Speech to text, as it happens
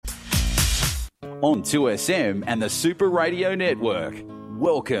on 2SM and the Super Radio Network.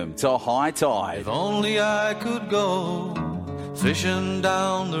 Welcome to High Tide. If only I could go fishing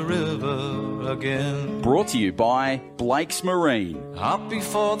down the river again. Brought to you by Blake's Marine. Out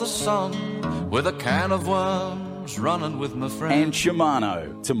before the sun with a can of worms, running with my friends. And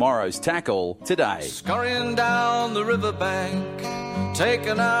Shimano, tomorrow's tackle today. Scurrying down the riverbank,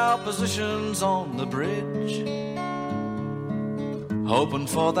 taking our positions on the bridge, hoping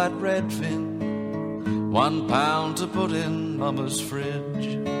for that redfin, 1 pound to put in Mama's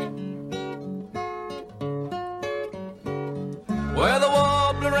fridge. Where the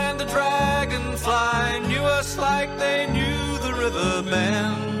warbler and the dragonfly knew us like they knew the river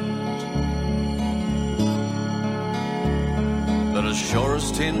bend. But as sure as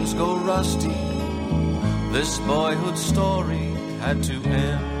tins go rusty, this boyhood story had to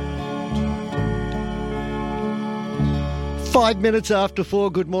end. 5 minutes after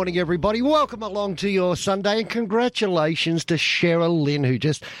 4, good morning everybody. Welcome along to your Sunday and congratulations to Cheryl Lynn, who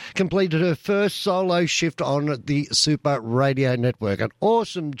just completed her first solo shift on the Super Radio Network. An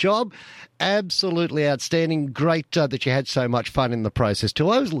awesome job, absolutely outstanding. Great that you had so much fun in the process too.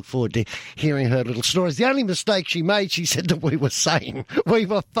 I always look forward to hearing her little stories. The only mistake she made, she said that we were sane. We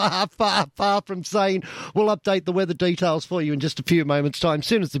were far, far, far from sane. We'll update the weather details for you in just a few moments' time. As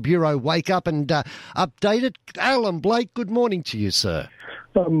soon as the Bureau wake up and update it. Alan Blake, good morning to you, sir.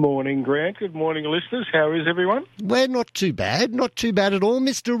 Good morning, Grant. Good morning, listeners. How is everyone? We're not too bad. Not too bad at all.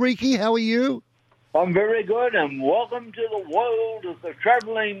 Mr. Reiki, how are you? I'm very good, and welcome to the world of the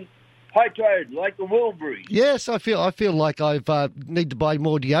travelling high tide, like the Wilbury. Yes, I feel like I need to buy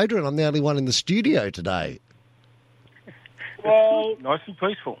more deodorant. I'm the only one in the studio today. Well, Nice and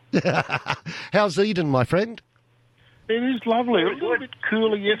peaceful. How's Eden, my friend? It is lovely. It was a little bit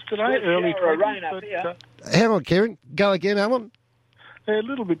cooler yesterday, early shower of 20s, rain up here. Hang on, Kieran. Go again, Alan. A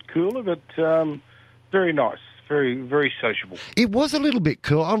little bit cooler, but very nice. Very, very sociable. It was a little bit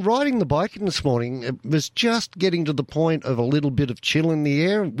cool. I'm riding the bike in this morning. It was just getting to the point of a little bit of chill in the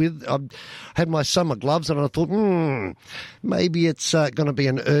air. I had my summer gloves on and I thought, maybe it's going to be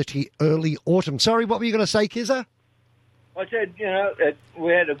an early autumn. Sorry, what were you going to say, Kizza? I said,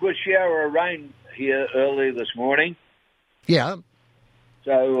 we had a good shower of rain here early this morning. Yeah.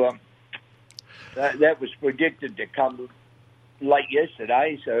 So that was predicted to come late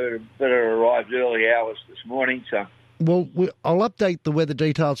yesterday, so it better arrived early hours this morning. So, well, I'll update the weather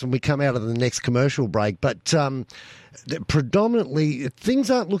details when we come out of the next commercial break, but predominantly things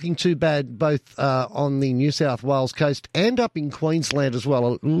aren't looking too bad both on the New South Wales coast and up in Queensland as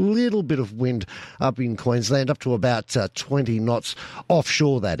well. A little bit of wind up in Queensland, up to about 20 knots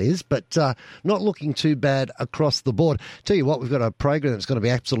offshore, that is, but not looking too bad across the board. Tell you what, we've got a program that's going to be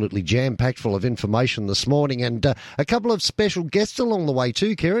absolutely jam-packed full of information this morning, and a couple of special guests along the way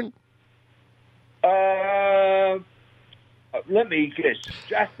too, Kieran. Let me guess,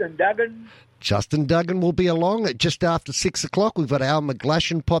 Justin Duggan. Justin Duggan will be along at just after 6 o'clock. We've got Al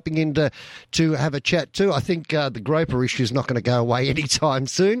McGlashan popping in to have a chat too. I think the groper issue is not going to go away anytime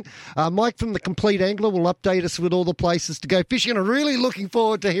soon. Mike from The Complete Angler will update us with all the places to go fishing. I'm really looking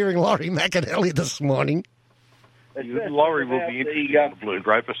forward to hearing Laurie McAnally this morning. Laurie will be interested on the blue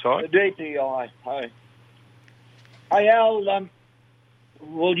groper side. The DPI. Hey, Al,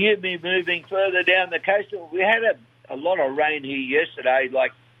 will you be moving further down the coast? We had a lot of rain here yesterday,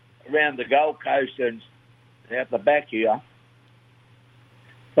 like around the Gold Coast and out the back here.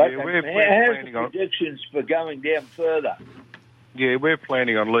 But we're how's planning the predictions for going down further? Yeah, we're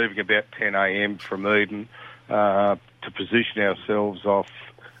planning on leaving about 10 a.m. from Eden to position ourselves off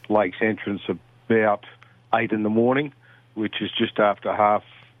Lake's entrance about 8 in the morning, which is just after half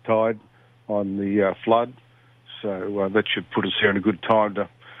tide on the flood. So that should put us here in a good time to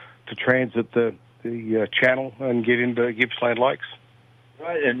transit the channel and get into Gippsland Lakes.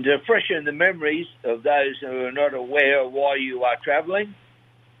 Right, and to freshen the memories of those who are not aware of why you are travelling.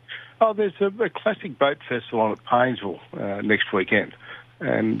 Oh, there's a classic boat festival on at Paynesville next weekend,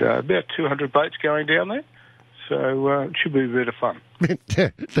 and about 200 boats going down there. So it should be a bit of fun.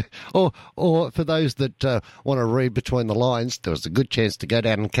 or for those that want to read between the lines, there was a good chance to go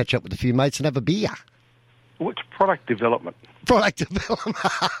down and catch up with a few mates and have a beer. What's product development? Product development.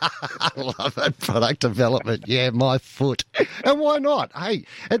 I love it. Product development. Yeah, my foot. And why not? Hey,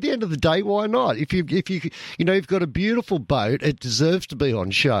 at the end of the day, why not? If you've got a beautiful boat, it deserves to be on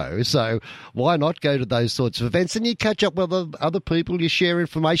show. So why not go to those sorts of events and you catch up with other people, you share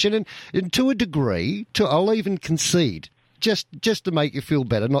information, and to a degree, I'll even concede. Just to make you feel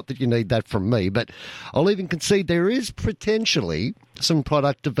better, not that you need that from me, but I'll even concede there is potentially some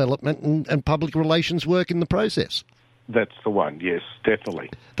product development and public relations work in the process. That's the one, yes, definitely.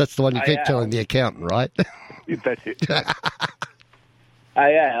 That's the one you keep telling the accountant, right? That's it.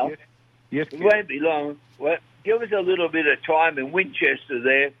 Hey, Al. Yes, It won't be long. Well, give us a little bit of time in Winchester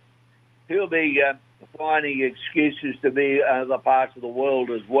there. He'll be finding excuses to be other parts of the world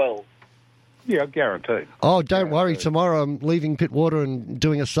as well. Yeah, guaranteed. Oh, don't worry. Tomorrow I'm leaving Pittwater and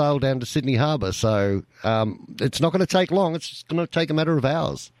doing a sail down to Sydney Harbour, so it's not going to take long. It's just going to take a matter of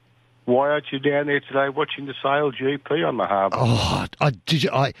hours. Why aren't you down there today watching the sail GP on the harbour? Oh,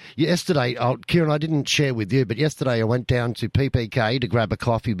 yesterday, Kieran, I didn't share with you, but yesterday I went down to PPK to grab a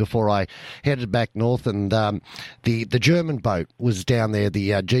coffee before I headed back north, and the German boat was down there,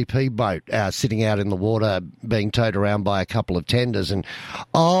 the GP boat, sitting out in the water, being towed around by a couple of tenders, and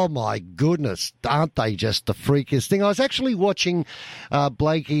oh my goodness, aren't they just the freakiest thing? I was actually watching,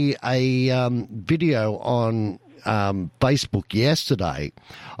 Blakey, a video on Facebook yesterday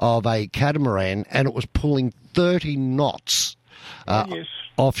of a catamaran, and it was pulling 30 knots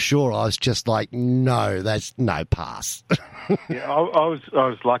offshore. I was just like, no, that's no pass. Yeah, I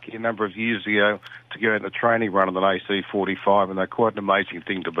was lucky a number of years ago to go in a training run on an AC-45, and they're quite an amazing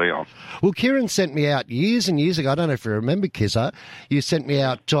thing to be on. Well, Kieran sent me out years and years ago. I don't know if you remember, Kizza. You sent me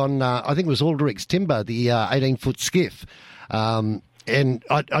out on, I think it was Aldrich's Timber, the 18-foot skiff. And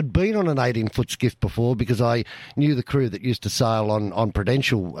I'd been on an 18-foot skiff before because I knew the crew that used to sail on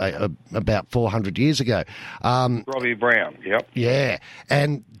Prudential about 400 years ago. Robbie Brown, yep. Yeah,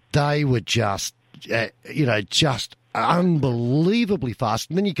 and they were just, just unbelievably fast.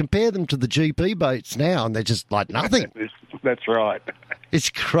 And then you compare them to the GP boats now, and they're just like nothing. That's right. It's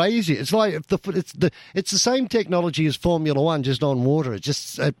crazy. It's like it's the same technology as Formula One, just on water.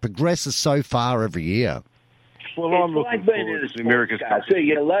 It progresses so far every year. Well, I'm looking forward to the America's Cup. So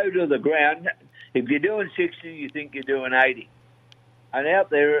you're low to the ground. If you're doing 60, you think you're doing 80. And out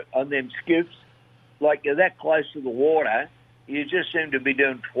there on them skiffs, like you're that close to the water, you just seem to be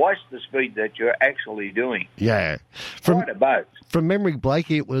doing twice the speed that you're actually doing. Yeah. Quite a boat. From memory,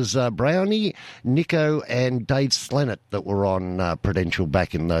 Blakey, it was Brownie, Nico, and Dave Slennett that were on Prudential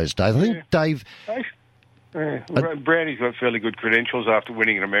back in those days. I think Dave... Brownie's got fairly good credentials after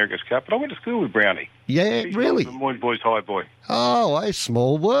winning an America's Cup, but I went to school with Brownie. Yeah, He's really? a Moyne Boys High boy. Oh, a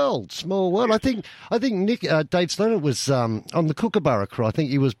small world. I think Nick Dave Slennett was on the Kookaburra crew. I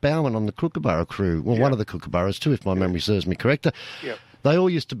think he was bowman on the Kookaburra crew. Well, one of the Kookaburras too, if my memory serves me correct. Yep. They all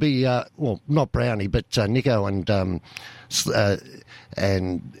used to be not Brownie, but Nico and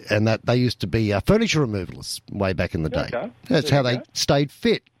that they used to be furniture removalists way back in the day. Okay. That's how they stayed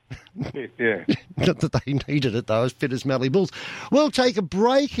fit. Yeah. Not that they needed it, though, as fit as Mallee Bulls. We'll take a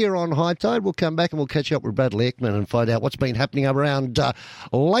break here on High Tide. We'll come back and we'll catch up with Brad Ekman and find out what's been happening around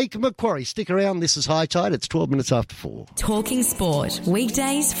Lake Maquarie. Stick around. This is High Tide. It's 12 minutes after 4. Talking sport,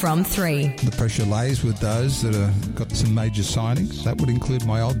 weekdays from 3. The pressure lays with those that have got some major signings. That would include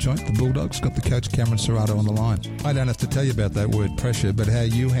my old joint, the Bulldogs, got the coach Cameron Serrato on the line. I don't have to tell you about that word pressure, but how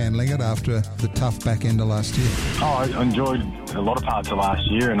you handling it after the tough back end of last year? I enjoyed a lot of parts of last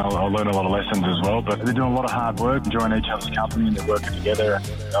year, and I learned a lot of lessons as well. But they're doing a lot of hard work, enjoying each other's company, and they're working together.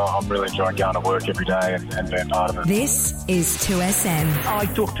 And I'm really enjoying going to work every day and being part of it. This is 2SM. I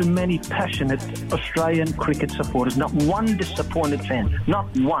talk to many passionate Australian cricket supporters. Not one disappointed fan.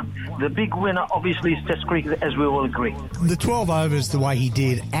 Not one. The big winner, obviously, is Test cricket, as we all agree. The 12 overs, the way he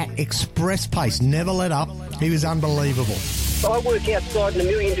did, at express pace, never let up. He was unbelievable. I work outside in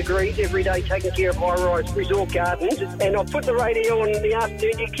 1,000,000 degrees every day taking care of high-rise resort gardens, and I put the radio on in the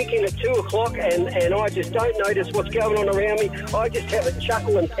afternoon. You kick in at 2 o'clock, and I just don't notice what's going on around me. I just have a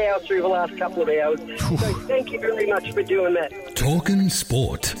chuckle and power through the last couple of hours. So thank you very much for doing that. Talking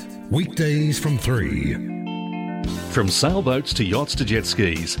Sport, weekdays from 3. From sailboats to yachts to jet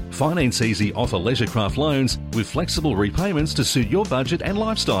skis, Finance Easy offer leisurecraft loans with flexible repayments to suit your budget and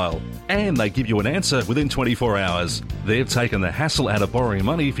lifestyle. And they give you an answer within 24 hours. They've taken the hassle out of borrowing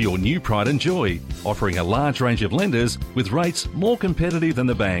money for your new pride and joy, offering a large range of lenders with rates more competitive than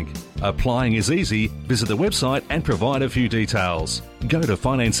the bank. Applying is easy. Visit the website and provide a few details. Go to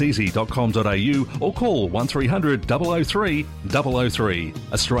financeeasy.com.au or call 1300 003 003.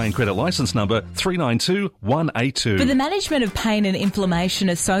 Australian credit licence number 392182. For the management of pain and inflammation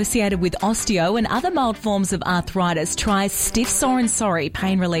associated with osteo and other mild forms of arthritis, try Stiff Sore and Sorry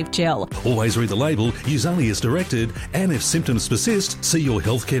Pain Relief Gel. Always read the label, use only as directed, and if symptoms persist, see your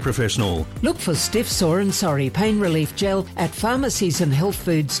healthcare professional. Look for Stiff Sore and Sorry Pain Relief Gel at pharmacies and health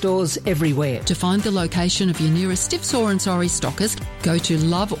food stores everywhere. To find the location of your nearest Stiff Sore and Sorry stockist, go to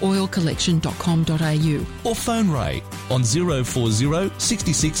loveoilcollection.com.au or phone Ray on 040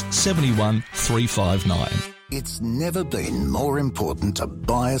 66 71 359. It's never been more important to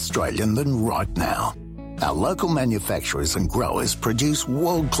buy Australian than right now. Our local manufacturers and growers produce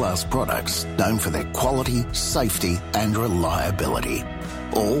world-class products known for their quality, safety and reliability.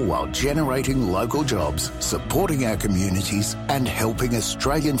 All while generating local jobs, supporting our communities and helping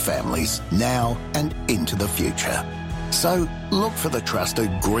Australian families now and into the future. So look for the trusted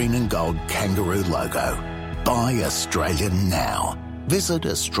green and gold kangaroo logo. Buy Australian now. Visit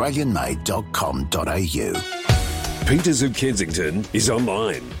australianmade.com.au. Peters of Kensington is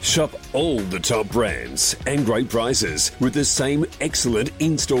online. Shop all the top brands and great prices with the same excellent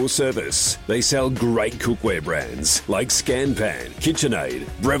in-store service. They sell great cookware brands like Scanpan, KitchenAid,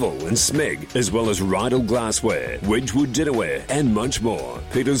 Breville and Smeg, as well as Rydal glassware, Wedgwood dinnerware and much more.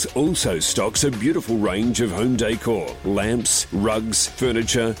 Peters also stocks a beautiful range of home decor, lamps, rugs,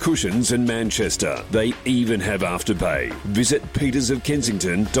 furniture, cushions and Manchester. They even have Afterpay. Visit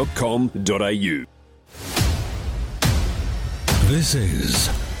petersofkensington.com.au. This is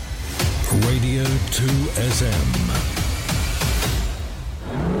Radio 2SM.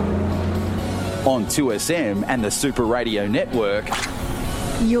 On 2SM and the Super Radio Network.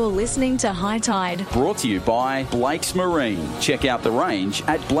 You're listening to High Tide. Brought to you by Blake's Marine. Check out the range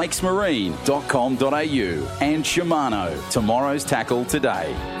at blakesmarine.com.au. And Shimano, tomorrow's tackle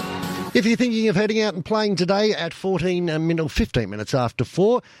today. If you're thinking of heading out and playing today at 15 minutes after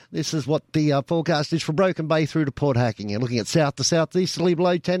 4, this is what the forecast is for Broken Bay through to Port Hacking. You're looking at south to southeasterly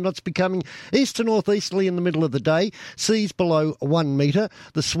below 10 knots, becoming east to northeasterly in the middle of the day. Seas below 1 metre.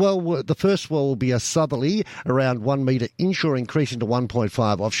 The first swell will be a southerly around 1 metre inshore, increasing to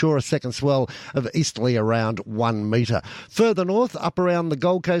 1.5 offshore. A second swell of easterly around 1 metre. Further north, up around the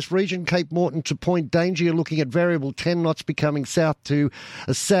Gold Coast region, Cape Morton to Point Danger, you're looking at variable 10 knots, becoming south to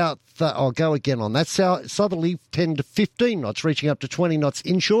south. I'll go again on that. Southerly 10 to 15 knots, reaching up to 20 knots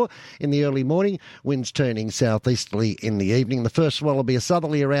inshore in the early morning. Winds turning southeasterly in the evening. The first swell will be a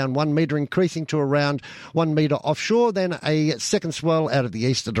southerly around 1 metre, increasing to around 1 metre offshore. Then a second swell out of the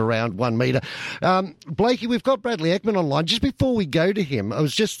east at around 1 metre. Blakey, we've got Bradley Ekman online. Just before we go to him, I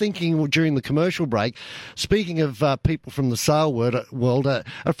was just thinking during the commercial break, speaking of people from the sail world, a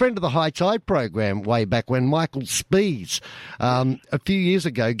friend of the High Tide program way back when, Michael Spees, a few years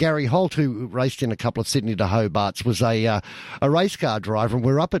ago, Gary Holt, who raced in a couple of Sydney to Hobarts, was a race car driver, and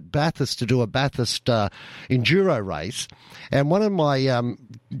we're up at Bathurst to do a Bathurst enduro race. And one of my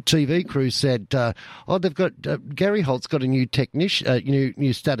TV crew said, they've got Gary Holt's got a new technician,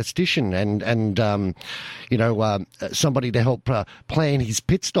 new statistician, and somebody to help plan his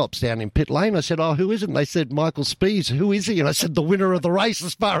pit stops down in pit lane. I said, who is it? And they said, Michael Spees. Who is he? And I said, the winner of the race,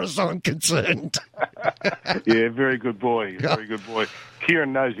 as far as I'm concerned. Yeah, very good boy. Very good boy.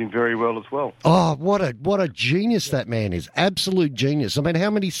 Kieran knows him very well as well. Oh, what a genius that man is. Absolute genius. I mean, how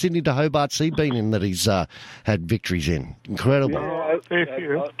many Sydney to Hobart's he been in that he's had victories in? Incredible. I'll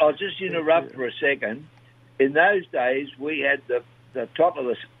just interrupt for a second. In those days, we had the top of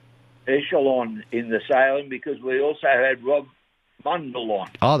the echelon in the sailing because we also had Rob Mundell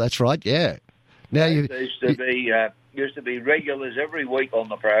on. Oh, that's right, yeah. Now used to be regulars every week on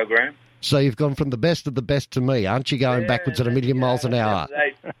the program. So you've gone from the best of the best to me, aren't you? Going backwards at a million miles an hour.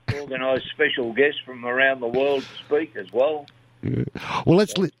 They organise special guests from around the world to speak as well. Yeah. Well,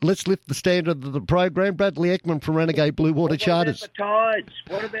 let's lift the standard of the program. Bradley Ekman from Renegade Blue Water Charters.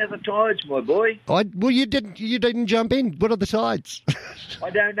 What about the tides, my boy? Well, you didn't jump in. What are the tides?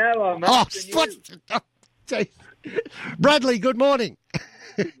 I don't know. I'm asking you. Bradley, good morning.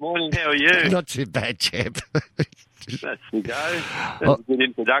 Good morning. How are you? Not too bad, champ. That's the go. That's a good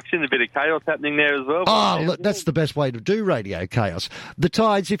introduction. A bit of chaos happening there as well. Look, that's the best way to do radio chaos. The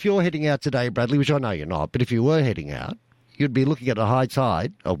tides, if you're heading out today, Bradley, which I know you're not, but if you were heading out, you'd be looking at a high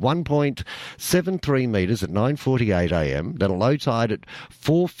tide of 1.73 metres at 9:48am, then a low tide at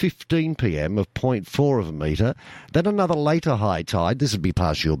 4:15pm of 0.4 of a metre, then another later high tide, this would be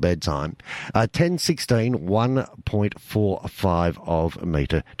past your bedtime, 10:16, 1.45 of a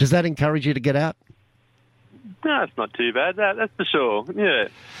metre. Does that encourage you to get out? No, it's not too bad, that's for sure, yeah.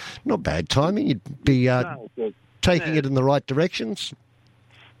 Not bad timing. You'd be taking it in the right directions.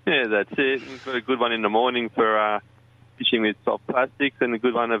 Yeah, that's it. We've got a good one in the morning for fishing with soft plastics, and a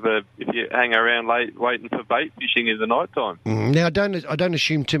good one if you hang around late waiting for bait fishing in the night time. Now, I don't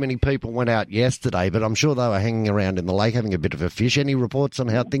assume too many people went out yesterday, but I'm sure they were hanging around in the lake having a bit of a fish. Any reports on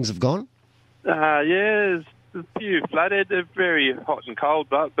how things have gone? Yeah, there's a few flathead. They're very hot and cold,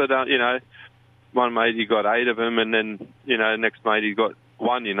 but one mate, he got 8 of them, and then, next mate, he got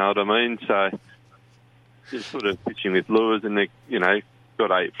 1, you know what I mean? So, just sort of fishing with lures, and they,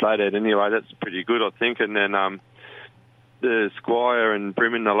 got 8 flathead anyway. That's pretty good, I think. And then the squire and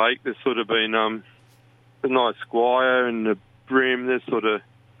brim in the lake, there's sort of been the nice squire and the brim, they've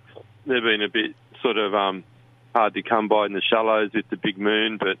been a bit sort of hard to come by in the shallows with the big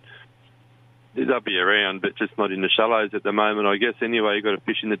moon, but they'll be around, but just not in the shallows at the moment, I guess. Anyway, you've got to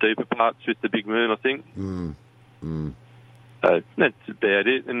fish in the deeper parts with the big moon, I think. So that's about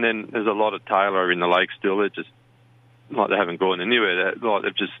it. And then there's a lot of tailor in the lake still. They're just, like, they haven't gone anywhere.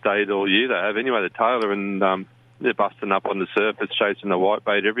 They've just stayed all year. They have anyway, the tailor, and they're busting up on the surface, chasing the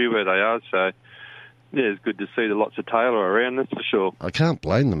whitebait everywhere they are. So, yeah, it's good to see the lots of tailor around, that's for sure. I can't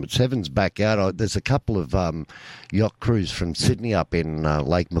blame them. It's heaven's backyard. There's a couple of yacht crews from Sydney up in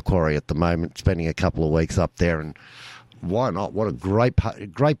Lake Maquarie at the moment, spending a couple of weeks up there, and why not? What a great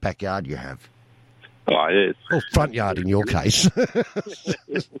backyard you have. Oh, yes. Or front yard in your case. Yeah,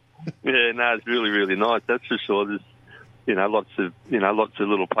 no, it's really, really nice, that's for sure. There's, lots of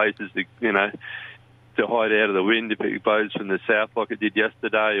little places to hide out of the wind if it blows from the south like it did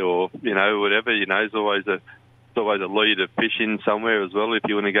yesterday, or whatever. There's always a lead of fishing somewhere as well if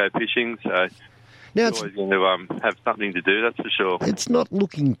you want to go fishing. So now it's always going to have something to do, that's for sure. It's not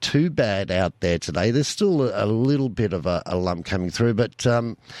looking too bad out there today. There's still a little bit of a lump coming through, but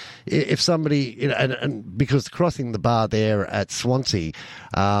if somebody, and because crossing the bar there at Swansea,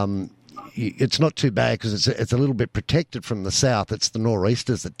 it's not too bad because it's a little bit protected from the south. It's the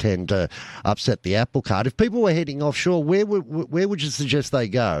nor'easters that tend to upset the apple cart. If people were heading offshore, where would you suggest they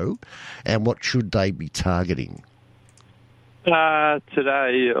go, and what should they be targeting?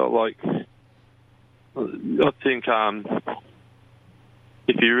 Today, I think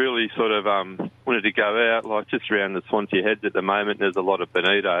if you really sort of wanted to go out, like just around the Swansea Heads at the moment, there's a lot of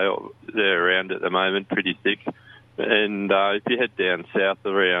bonito there around at the moment, pretty thick. And if you head down south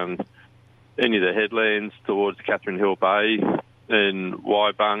around any of the headlands towards Catherine Hill Bay and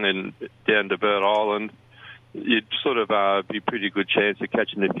Waibung and down to Bird Island, you'd sort of be pretty good chance of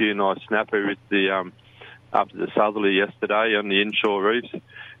catching a few nice snapper with the after the southerly yesterday on the inshore reefs.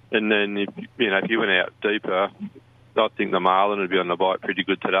 And then if you went out deeper, I think the marlin would be on the bite pretty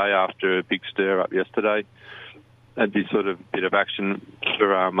good today after a big stir up yesterday. That'd be sort of a bit of action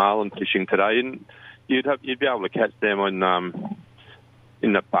for marlin fishing today, and you'd be able to catch them on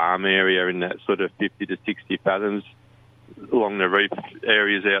in the Barm area in that sort of 50 to 60 fathoms along the reef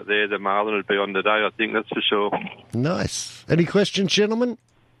areas out there. The marlin would be on today, I think, that's for sure. Nice. Any questions, gentlemen?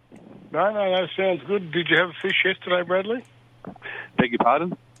 No, sounds good. Did you have a fish yesterday, Bradley? Beg your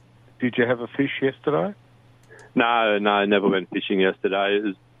pardon? Did you have a fish yesterday? No, never went fishing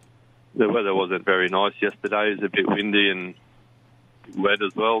yesterday. The weather wasn't very nice yesterday. It was a bit windy and wet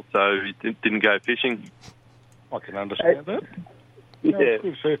as well, so we didn't go fishing. I can understand that. Yeah.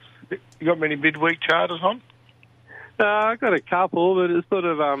 No, so you got many midweek charters on? I got a couple, but it's sort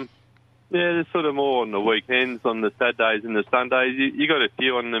of there's sort of more on the weekends, on the Saturdays and the Sundays. You got a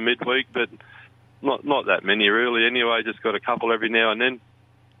few on the midweek, but not that many really. Anyway, just got a couple every now and then.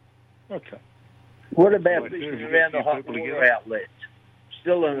 Okay. What about fishing around the hot water outlets?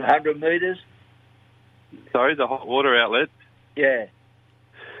 Still in 100 metres? Sorry, the hot water outlet? Yeah.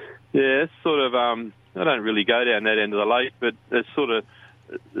 Yeah, it's sort of, I don't really go down that end of the lake, but it's sort of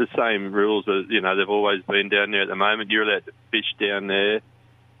the same rules as, they've always been down there at the moment. You're allowed to fish down there,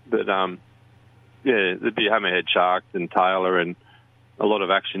 but, there'd be hammerhead sharks and tailor and a lot of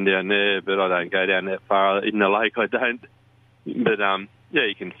action down there, but I don't go down that far in the lake, I don't. But,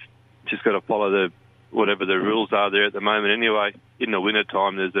 you can just got to follow whatever the rules are there at the moment anyway. In the winter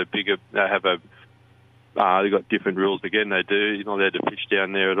time, they've got different rules again. They do. You're not allowed to fish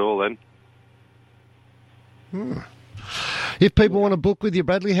down there at all then. If people want to book with you,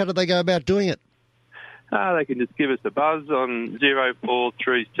 Bradley, how do they go about doing it? They can just give us a buzz on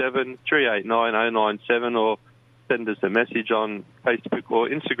 0437 389 097 or send us a message on Facebook or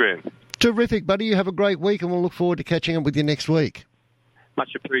Instagram. Terrific, buddy. You have a great week, and we'll look forward to catching up with you next week.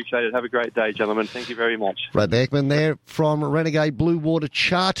 Much appreciated. Have a great day, gentlemen. Thank you very much. Brad Ekman there from Renegade Blue Water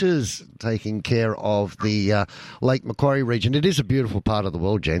Charters, taking care of the Lake Maquarie region. It is a beautiful part of the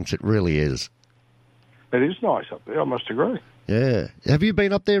world, gents. It really is. It is nice up there, I must agree. Yeah. Have you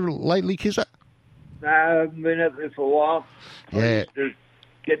been up there lately, Kizza? No, I haven't been up there for a while. Yeah. I used to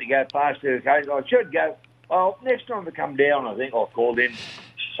get to go past there occasionally. I should go. Well, next time to come down, I think I'll call in.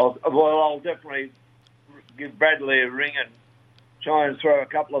 I'll definitely give Bradley a ring and try and throw a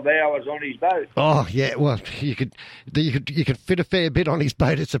couple of hours on his boat. Oh yeah, well you could fit a fair bit on his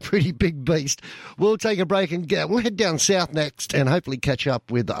boat. It's a pretty big beast. We'll take a break and we'll head down south next and hopefully catch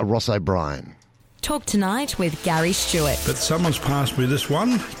up with Ross O'Brien. Talk tonight with Gary Stewart. But someone's passed me this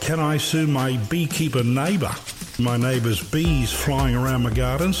one. Can I sue my beekeeper neighbour? My neighbour's bees flying around my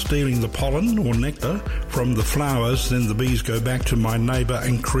garden, stealing the pollen or nectar from the flowers. Then the bees go back to my neighbour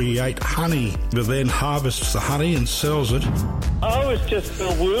and create honey, but then harvests the honey and sells it I was just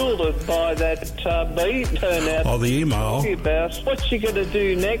bewildered by that bee turnout. Oh, the email. About what's she going to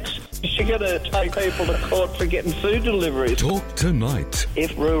do next? Is she going to take people to court for getting food deliveries? Talk tonight.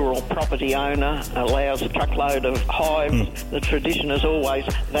 If rural property owner allows a truckload of hives, the tradition is always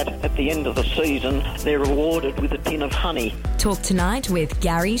that at the end of the season they're rewarded with a tin of honey. Talk tonight with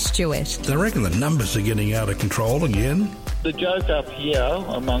Gary Stewart. They reckon the numbers are getting out of control again. The joke up here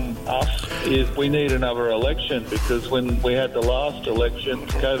among us is we need another election because when we had the last election,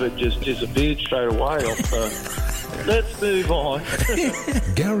 COVID just disappeared straight away. Let's move on.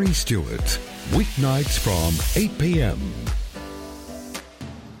 Gary Stewart, weeknights from 8 p.m.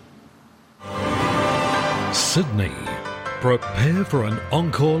 Sydney, prepare for an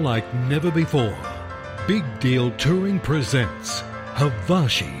encore like never before. Big Deal Touring presents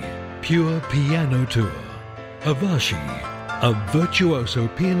Havashi Pure Piano Tour. Havashi, a virtuoso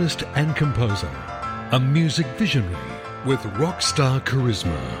pianist and composer, a music visionary with rock star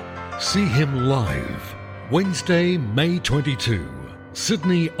charisma. See him live Wednesday, May 22,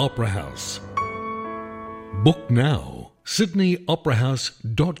 Sydney Opera House. Book now.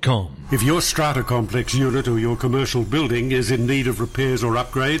 SydneyOperaHouse.com. If your strata complex unit or your commercial building is in need of repairs or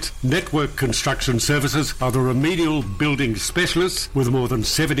upgrades, Network Construction Services are the remedial building specialists with more than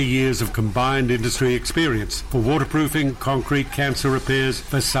 70 years of combined industry experience for waterproofing, concrete, cancer repairs,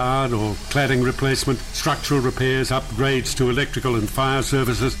 facade or cladding replacement, structural repairs, upgrades to electrical and fire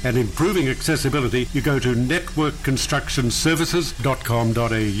services, and improving accessibility. You go to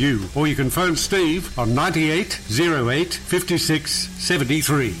networkconstructionservices.com.au or you can phone Steve on 9808 56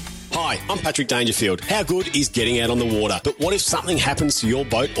 73. Hi, I'm Patrick Dangerfield. How good is getting out on the water? But what if something happens to your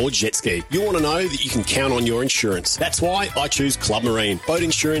boat or jet ski? You want to know that you can count on your insurance. That's why I choose Club Marine. Boat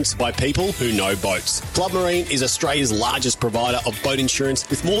insurance by people who know boats. Club Marine is Australia's largest provider of boat insurance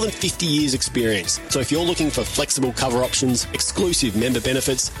with more than 50 years experience. So if you're looking for flexible cover options, exclusive member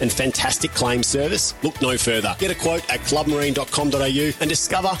benefits and fantastic claim service, look no further. Get a quote at clubmarine.com.au and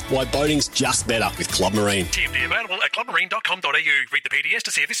discover why boating's just better with Club Marine. TMD available at clubmarine.com.au. Read the PDS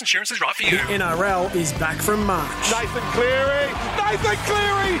to see if this insurance is right for you. The NRL is back from March. Nathan Cleary!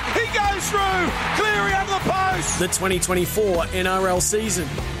 He goes through! Cleary under the post! The 2024 NRL season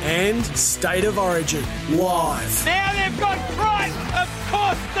and State of Origin live. Now they've got Price! Of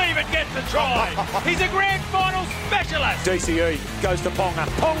course Stephen gets a try! He's a grand final specialist! DCE goes to Ponga.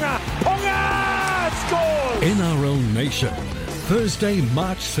 Ponga scores! NRL Nation, Thursday,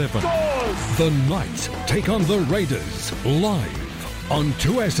 March 7th. Scores! The Knights take on the Raiders live on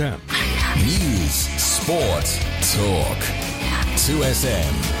 2SM. News, sport, talk.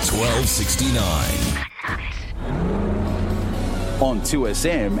 2SM 1269. On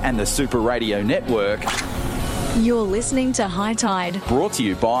 2SM and the Super Radio Network. You're listening to High Tide. Brought to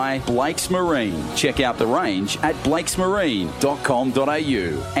you by Blake's Marine. Check out the range at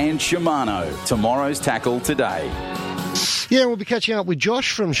blakesmarine.com.au. And Shimano, tomorrow's tackle today. Yeah, we'll be catching up with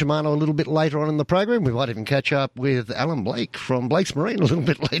Josh from Shimano a little bit later on in the program. We might even catch up with Alan Blake from Blake's Marine a little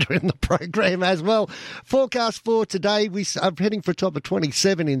bit later in the program as well. Forecast for today, we are heading for a top of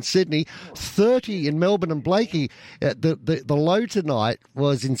 27 in Sydney, 30 in Melbourne and Blakey. The low tonight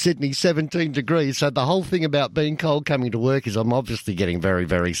was in Sydney, 17 degrees. So the whole thing about being cold coming to work is I'm obviously getting very,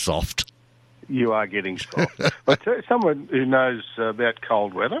 very soft. You are getting soft. But someone who knows about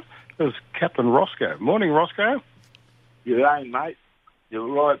cold weather is Captain Roscoe. Morning, Roscoe. G'day, mate. You're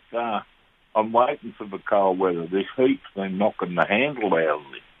right. I'm waiting for the cold weather. This heat's been knocking the handle out of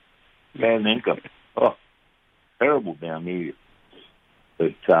me. Man, income. Oh, terrible down here.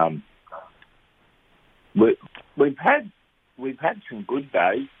 But we've had some good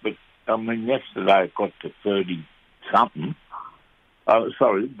days. But I mean, yesterday it got to 30 something.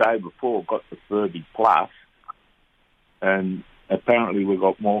 The day before it got to 30 plus, and apparently we've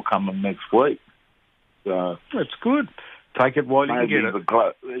got more coming next week. So that's good. Take it while you can get it.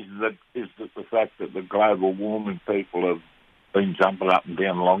 Is the fact that the global warming people have been jumping up and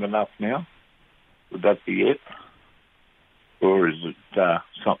down long enough now? Would that be it? Or is it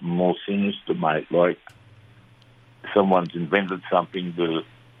something more sinister, mate? Like someone's invented something to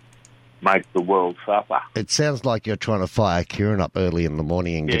make the world suffer? It sounds like you're trying to fire Kieran up early in the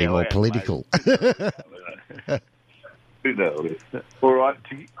morning and getting more political. Who knows? All right,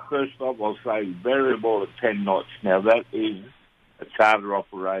 first off, I'll say variable at 10 knots. Now, that is a charter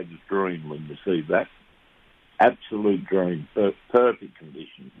operator's dream when you see that. Absolute dream. Perfect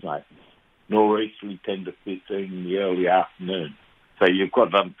conditions, mate. Northeasterly 10 to 15 in the early afternoon. So you've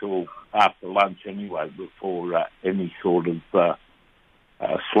got until after lunch anyway before any sort of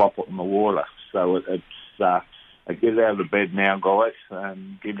slop on the water. So it's I get out of bed now, guys,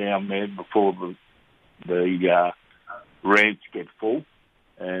 and get down there before the ramps get full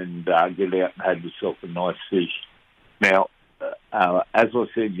and get out and have yourself a nice fish. Now, as I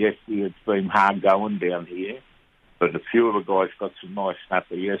said yesterday, it's been hard going down here, but a few of the guys got some nice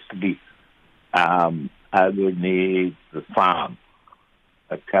snapper yesterday over near the farm.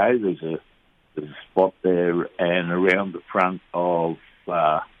 Okay, there's a spot there and around the front of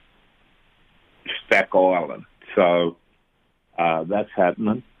Stack Island. So that's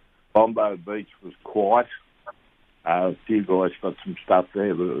happening. Bombo Beach was quiet. A few guys got some stuff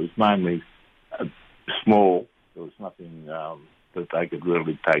there, but it was mainly small. There was nothing that they could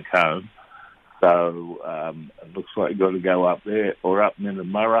really take home. So it looks like you've got to go up there or up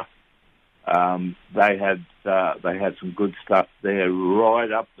Minamurra. They had some good stuff there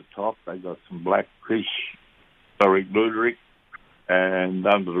right up the top. They got some blackfish, luteric, and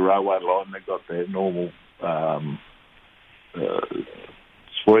under the railway line they got their normal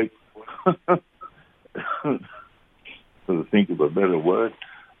sweet. To think of a better word,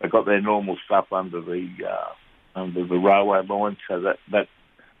 they got their normal stuff under the railway line. So that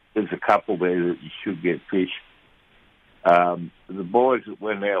there's a couple there that you should get fish. The boys that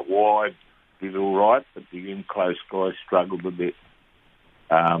went out wide did all right, but the in-close guys struggled a bit.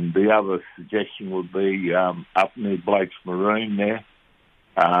 The other suggestion would be up near Blake's Marine there,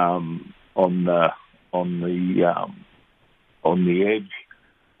 on the edge.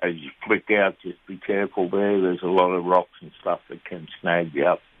 As you flick out, just be careful there. There's a lot of rocks and stuff that can snag you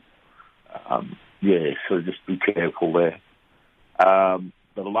up. So just be careful there. The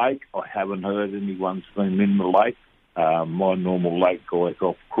lake, I haven't heard anyone's been in the lake. My normal lake guy's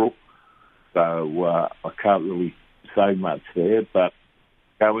off Crook, so I can't really say much there. But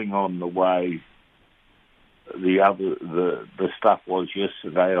going on the way the stuff was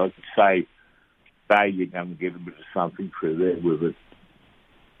yesterday, I'd say today you're going to get a bit of something through there with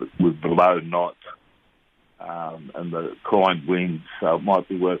below knots and the kind winds, so it might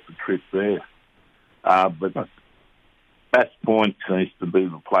be worth a trip there. But Bass Point seems to be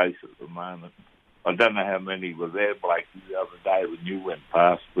the place at the moment. I don't know how many were there, Blakey, the other day when you went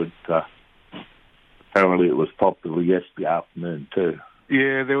past, but apparently it was popular yesterday afternoon too.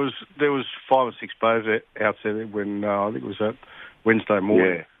 Yeah, there was 5 or 6 boats out there when I think it was Wednesday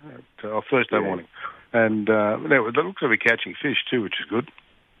morning, Thursday morning, and they look to be catching fish too, which is good.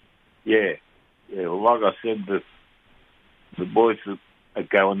 Yeah. Well, like I said, the boys are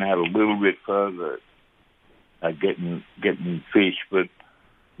going out a little bit further, are getting fish, but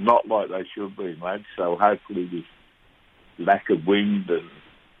not like they should be, mate. So hopefully with lack of wind and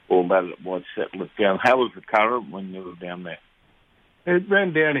all that, it might settle it down. How was the current when you were down there? It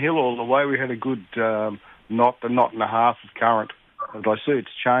ran downhill all the way. We had a good knot and a half of current. As I see,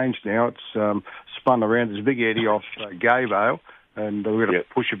 it's changed now. It's spun around. There's a big eddy off Gay Vale, and we're going to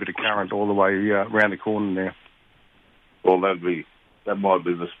push a bit of current all the way around the corner now. Well, that might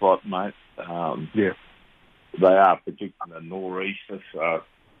be the spot, mate. They are predicting a nor'easter, so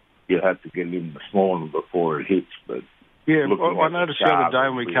you have to get in this morning before it hits. But I noticed the other day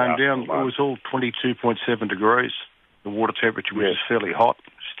when we came down, it was all 22.7 degrees. The water temperature, which is fairly hot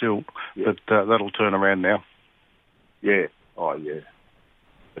still, but that'll turn around now. Yeah. Oh, yeah.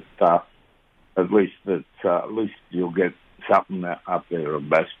 But at least you'll get something up there at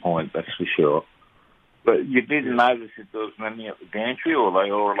Bass Point, that's for sure. But you didn't notice if there was many at the gantry, or were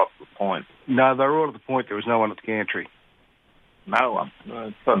they all up the point? No, they were all at the point. There was no one at the gantry. No one? No,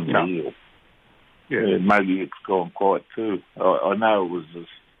 it's unreal. No. Yeah, maybe it's gone quiet too. I know it was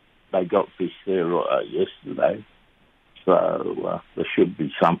they got fish there yesterday, so there should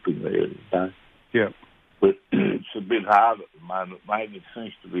be something there today. Yeah. But it's a bit hard at the moment, mate. It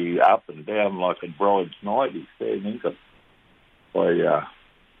seems to be up and down like a bride's night. It's there, isn't it?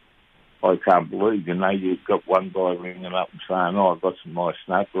 I can't believe, you've got one guy ringing up and saying, I've got some nice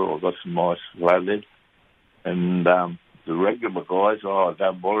snapper, or I've got some nice flathead. And the regular guys,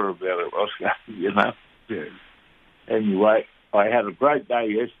 don't bother about it, Oscar, Yeah. Anyway, I had a great day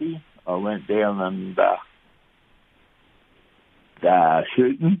yesterday. I went down and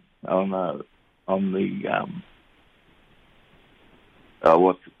shooting on the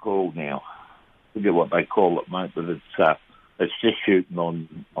what's it called now? I forget what they call it, mate, but it's just shooting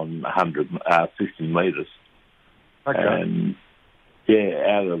on 50 metres. Okay. And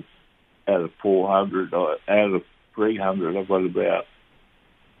out of 400, out of 300, I've got about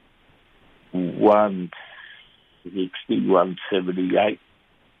 160, 178.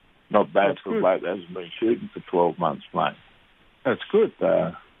 Not bad for a bloke that hasn't been shooting for 12 months, mate. That's good.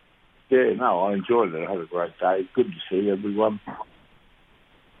 I enjoyed it. I had a great day. Good to see everyone.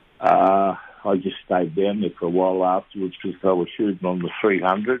 I just stayed down there for a while afterwards because I was shooting on the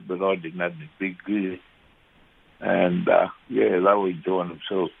 300, but I didn't have any big gear. And, they were enjoying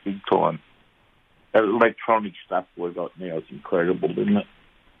themselves big time. That electronic stuff we got now is incredible, isn't it?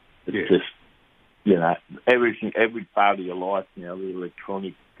 It's just, everything, every part of your life now, the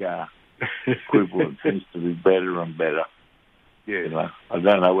electronic equivalent seems to be better and better. Yeah. I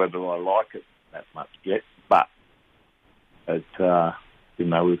don't know whether I like it that much yet, but it's,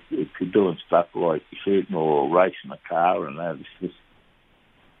 if you're doing stuff like shooting or racing a car and that, it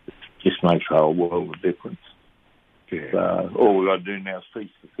just makes a whole world of difference. Yeah. All we got to do now is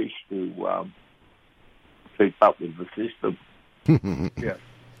teach the fish to keep up with the system. Yeah.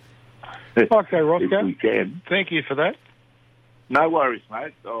 Okay, Roscoe. If we can. Thank you for that. No worries,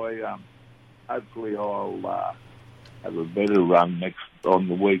 mate. Hopefully I'll have a better run next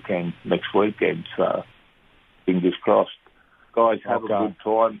weekend. So fingers crossed. Guys, have a good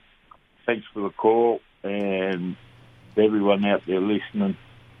time. Thanks for the call, and everyone out there listening,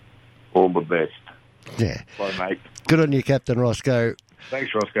 all the best. Yeah. Bye, mate. Good on you, Captain Roscoe.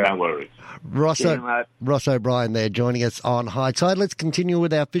 Thanks, Roscoe. No worries. Ross O'Brien there joining us on High Tide. Let's continue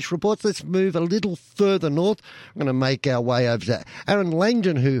with our fish reports. Let's move a little further north. We're going to make our way over to Aaron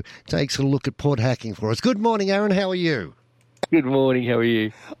Langdon, who takes a look at port hacking for us. Good morning, Aaron. How are you? Good morning. How are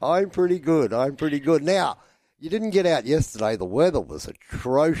you? I'm pretty good. Now, you didn't get out yesterday. The weather was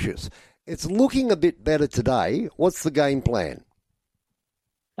atrocious. It's looking a bit better today. What's the game plan?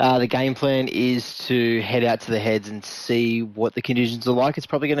 The game plan is to head out to the heads and see what the conditions are like. It's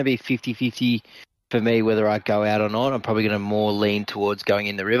probably going to be 50-50 for me whether I go out or not. I'm probably going to more lean towards going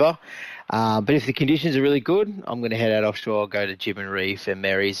in the river. But if the conditions are really good, I'm going to head out offshore. I'll go to Gibbon Reef and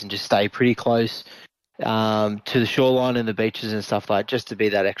Mary's and just stay pretty close to the shoreline and the beaches and stuff like that, just to be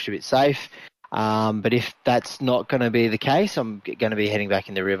that extra bit safe. But if that's not going to be the case, I'm going to be heading back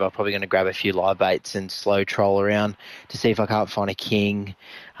in the river. Probably going to grab a few live baits and slow troll around to see if I can't find a king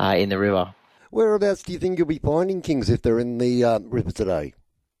in the river. Whereabouts do you think you'll be finding kings if they're in the river today?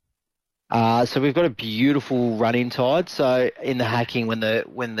 So we've got a beautiful run-in tide. So in the hacking, when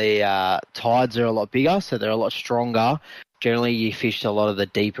the tides are a lot bigger, so they're a lot stronger, generally you fish a lot of the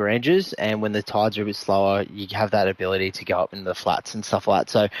deeper edges, and when the tides are a bit slower, you have that ability to go up in the flats and stuff like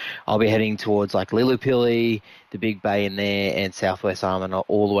that. So I'll be heading towards like Lillipilly, the Big Bay in there, and Southwest Arm, and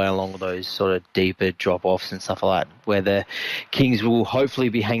all the way along those sort of deeper drop-offs and stuff like that, where the kings will hopefully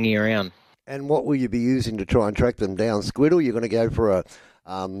be hanging around. And what will you be using to try and track them down? Squid, or you're going to go for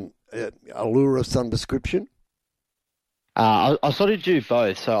a lure of some description? I'll sort of do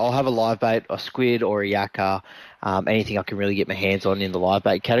both. So I'll have a live bait, a squid or a yakka, anything I can really get my hands on in the live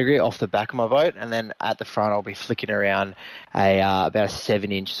bait category off the back of my boat. And then at the front, I'll be flicking around about a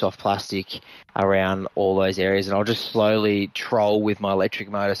 7-inch soft plastic around all those areas. And I'll just slowly troll with my electric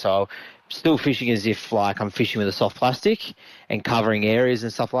motor. So still fishing as if like I'm fishing with a soft plastic and covering areas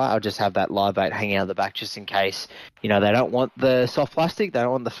and stuff like that. I'll just have that live bait hanging out the back just in case, they don't want the soft plastic, they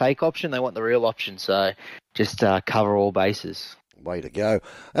don't want the fake option, they want the real option. So just cover all bases. Way to go.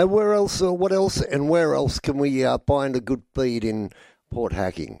 And where else can we find a good feed in port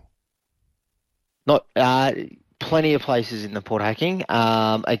hacking? Not plenty of places in the port hacking.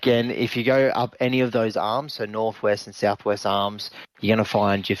 Again, if you go up any of those arms, so northwest and southwest arms, you're going to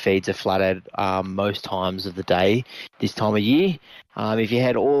find your feeds are flathead most times of the day this time of year. If you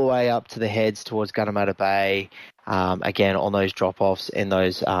head all the way up to the heads towards Gunnamatta Bay, again, on those drop-offs and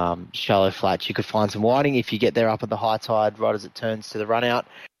those shallow flats, you could find some whiting. If you get there up at the high tide, right as it turns to the run-out,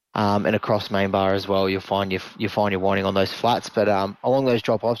 and across Main Bar as well, you'll find your whiting on those flats. But along those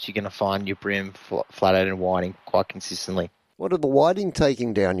drop-offs, you're going to find your brim, flathead and whiting quite consistently. What are the whiting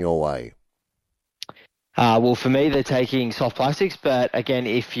taking down your way? Well, for me, they're taking soft plastics. But again,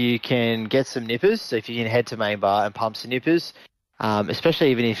 if you can get some nippers, so if you can head to Main Bar and pump some nippers,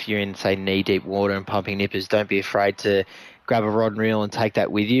 especially even if you're in, say, knee-deep water and pumping nippers, don't be afraid to grab a rod and reel and take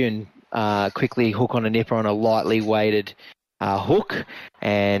that with you and quickly hook on a nipper on a lightly weighted hook.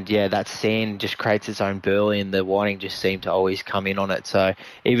 And, yeah, that sand just creates its own burley and the whiting just seem to always come in on it. So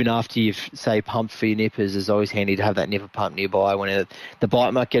even after you've, say, pumped for your nippers, it's always handy to have that nipper pump nearby when the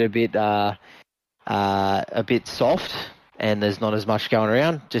bite might get a bit soft and there's not as much going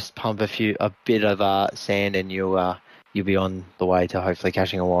around. Just pump a bit of sand and you'll be on the way to hopefully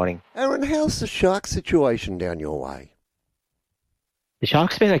catching a whiting. Aaron, how's the shark situation down your way? The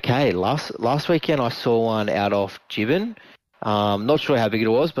shark's been okay. Last weekend I saw one out off Gibbon. Not sure how big it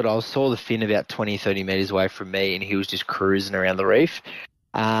was, but I saw the fin about 20, 30 metres away from me and he was just cruising around the reef.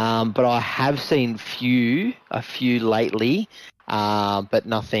 But I have seen a few lately, but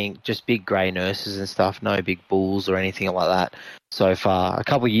nothing, just big grey nurses and stuff, no big bulls or anything like that. so far. A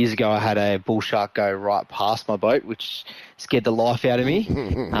couple of years ago, I had a bull shark go right past my boat, which scared the life out of me.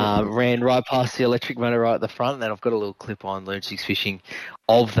 Ran right past the electric motor right at the front, and then I've got a little clip-on lunatics fishing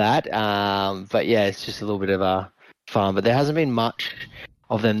of that. But yeah, it's just a little bit of fun. But there hasn't been much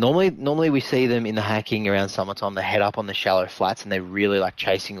of them. Normally we see them in the hacking around summertime. They head up on the shallow flats, and they're really like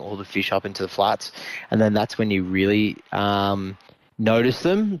chasing all the fish up into the flats, and then that's when you really notice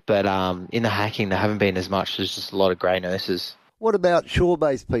them. But in the hacking, there haven't been as much. There's just a lot of grey nurses. What about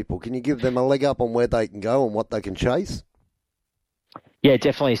shore-based people? Can you give them a leg up on where they can go and what they can chase? Yeah,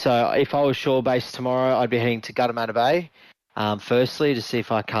 definitely. So if I was shore-based tomorrow, I'd be heading to Gunnamatta Bay, firstly, to see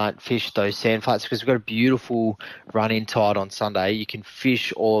if I can't fish those sand flats, because we've got a beautiful run-in tide on Sunday. You can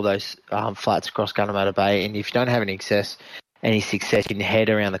fish all of those flats across Gunnamatta Bay, and if you don't have any success, you can head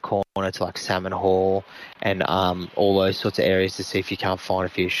around the corner to like Salmon Hall and all those sorts of areas to see if you can't find a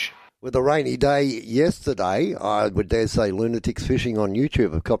fish. With a rainy day yesterday, I would dare say lunatics fishing on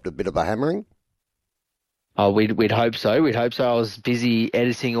YouTube have copped a bit of a hammering. Oh, we'd hope so. We'd hope so. I was busy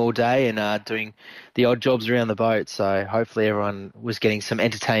editing all day and doing the odd jobs around the boat, so hopefully everyone was getting some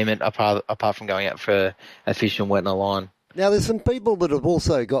entertainment apart from going out for a fish and wetting a line. Now, there's some people that have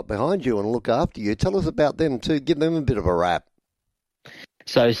also got behind you and look after you. Tell us about them too. Give them a bit of a rap.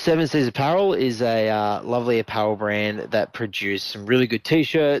 So Seven Seas Apparel is a lovely apparel brand that produce some really good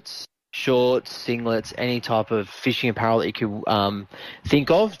T-shirts, shorts, singlets, any type of fishing apparel that you could think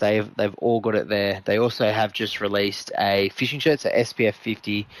of. They've all got it there. They also have just released a fishing shirt, it's a SPF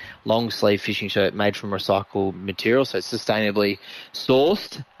 50 long sleeve fishing shirt made from recycled material, so it's sustainably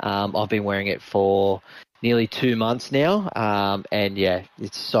sourced. I've been wearing it for nearly 2 months now, and yeah,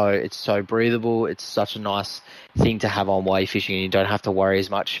 it's so breathable. It's such a nice thing to have on while you're fishing, and you don't have to worry as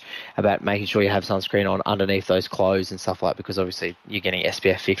much about making sure you have sunscreen on underneath those clothes and stuff like that, because obviously you're getting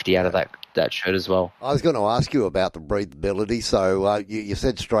SPF 50 out of that shirt as well. I was going to ask you about the breathability, so you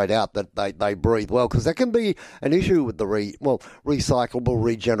said straight out that they breathe well, because that can be an issue with the recyclable,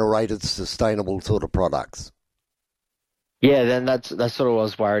 regenerated, sustainable sort of products. Yeah, then that's sort of what I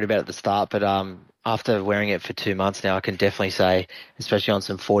was worried about at the start, but after wearing it for 2 months now, I can definitely say, especially on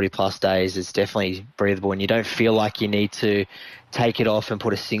some 40-plus days, it's definitely breathable, and you don't feel like you need to take it off and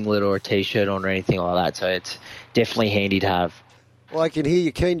put a singlet or a T-shirt on or anything like that, so it's definitely handy to have. Well, I can hear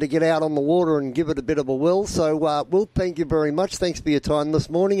you're keen to get out on the water and give it a bit of a whirl, so Will, thank you very much. Thanks for your time this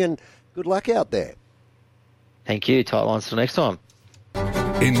morning, and good luck out there. Thank you. Tight lines till next time.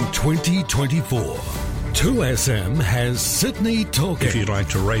 In 2024... 2SM has Sydney talking. If you'd like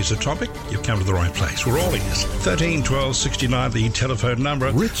to raise a topic, you've come to the right place. We're all ears. 13 12 69, the telephone number.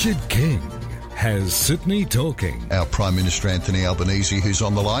 Richard King has Sydney talking. Our Prime Minister Anthony Albanese, who's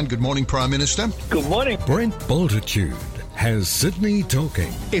on the line. Good morning, Prime Minister. Good morning. Brent Bultitude has Sydney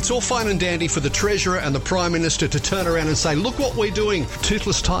talking. It's all fine and dandy for the Treasurer and the Prime Minister to turn around and say, look what we're doing.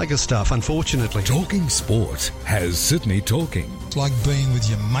 Toothless tiger stuff, unfortunately. Talking Sport has Sydney talking. It's like being with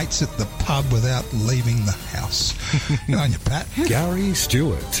your mates at the pub without leaving the house. Good on you, Pat. Gary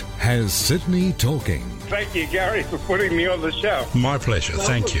Stewart has Sydney talking. Thank you, Gary, for putting me on the show. My pleasure,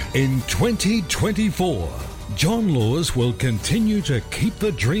 thank you. In 2024... John Laws will continue to keep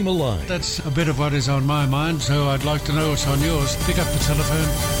the dream alive. That's a bit of what is on my mind, so I'd like to know what's on yours. Pick up the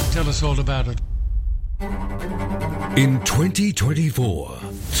telephone, tell us all about it. In 2024,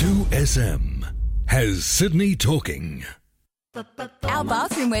 2SM has Sydney talking. Our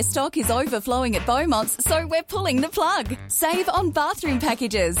bathroomware stock is overflowing at Beaumont's, so we're pulling the plug. Save on bathroom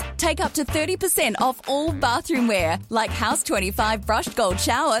packages. Take up to 30% off all bathroomware, like House 25 Brushed Gold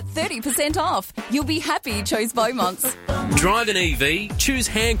Shower, 30% off. You'll be happy you chose Beaumont's. Drive an EV? Choose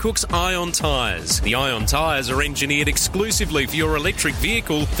Hankook's Ion Tyres. The Ion Tyres are engineered exclusively for your electric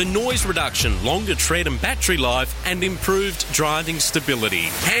vehicle for noise reduction, longer tread and battery life, and improved driving stability.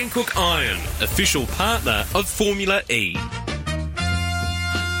 Hankook Ion, official partner of Formula E.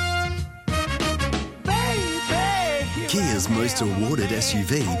 Kia's most awarded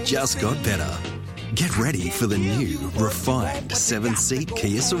SUV just got better. Get ready for the new, refined 7-seat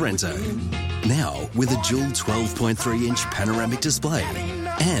Kia Sorento. Now with a dual 12.3-inch panoramic display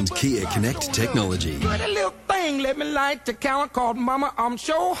and Kia Connect technology. Pretty little thing, let me light the counter called Mama. I'm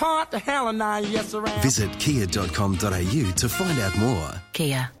sure hard to hell and I, yes, around. Visit kia.com.au to find out more.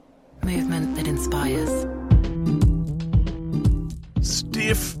 Kia, movement that inspires. Still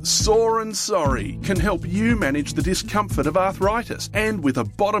Stiff, Sore and Sorry can help you manage the discomfort of arthritis. And with a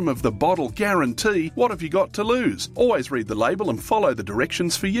bottom-of-the-bottle guarantee, what have you got to lose? Always read the label and follow the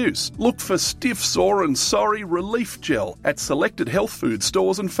directions for use. Look for Stiff, Sore and Sorry Relief Gel at selected health food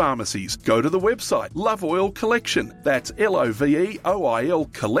stores and pharmacies. Go to the website Love Oil Collection. That's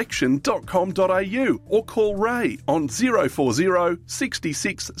LOVEOIL collection.com.au or call Ray on 040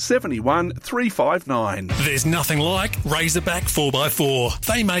 66 71 359. There's nothing like Razorback 4x4.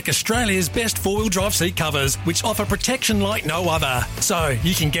 They make Australia's best four-wheel drive seat covers, which offer protection like no other. So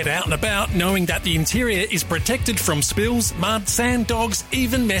you can get out and about knowing that the interior is protected from spills, mud, sand, dogs,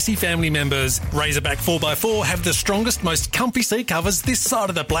 even messy family members. Razorback 4x4 have the strongest, most comfy seat covers this side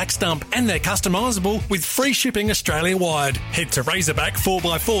of the black stump, and they're customisable with free shipping Australia-wide. Head to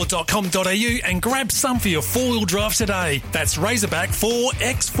razorback4x4.com.au and grab some for your four-wheel drive today. That's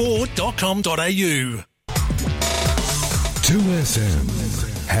razorback4x4.com.au.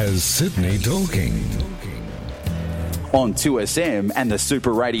 2SM has Sydney talking. On 2SM and the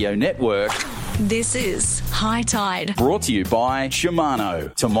Super Radio Network, This is High Tide. brought to you by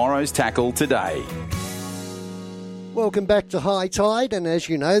Shimano. Tomorrow's tackle today. Welcome back to High Tide, and as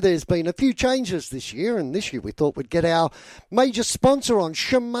you know, there's been a few changes this year, and this year we thought we'd get our major sponsor on,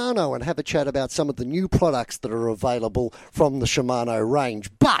 Shimano, and have a chat about some of the new products that are available from the Shimano range.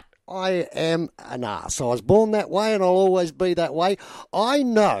 But I am an arse. I was born that way and I'll always be that way. I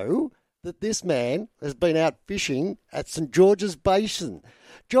know that this man has been out fishing at St George's Basin.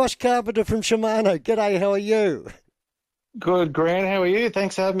 Josh Carpenter from Shimano. G'day, how are you? Good, Grant. How are you?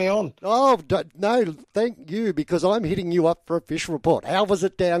 Thanks for having me on. Oh, no, thank you, because I'm hitting you up for a fish report. How was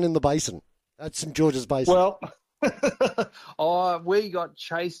it down in the basin at St George's Basin? Well, we got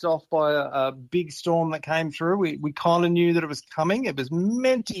chased off by a big storm that came through. We kind of knew that it was coming. It was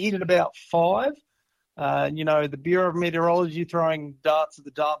meant to hit at about 5. The Bureau of Meteorology throwing darts at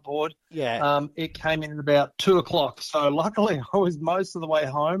the dartboard. Yeah. It came in at about 2 o'clock. So luckily I was most of the way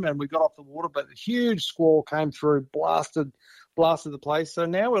home and we got off the water, but a huge squall came through, blasted the place. So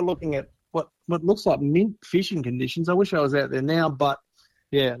now we're looking at what looks like mint fishing conditions. I wish I was out there now, but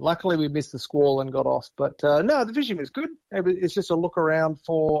yeah, luckily we missed the squall and got off. But no, the fishing was good. It's just a look around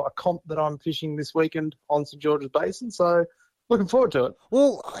for a comp that I'm fishing this weekend on St George's Basin. So looking forward to it.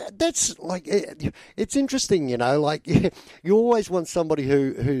 Well, that's like, it's interesting, you always want somebody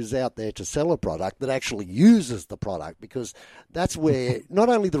who's out there to sell a product that actually uses the product, because that's where not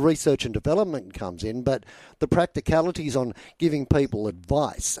only the research and development comes in, but the practicalities on giving people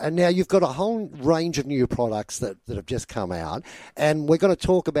advice. And now you've got a whole range of new products that have just come out, and we're going to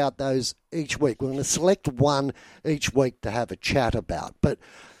talk about those each week. We're going to select one each week to have a chat about. But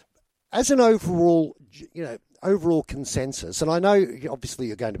as an overall consensus, and I know obviously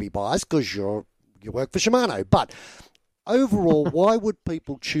you're going to be biased because you work for Shimano, but overall, why would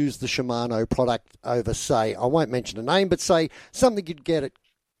people choose the Shimano product over, say, I won't mention a name, but say something you'd get at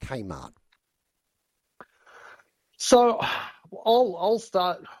Kmart? So I'll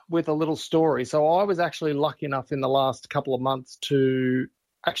start with a little story. So I was actually lucky enough in the last couple of months to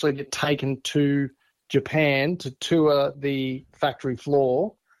actually get taken to Japan to tour the factory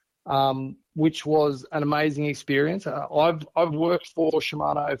floor, which was an amazing experience. I've worked for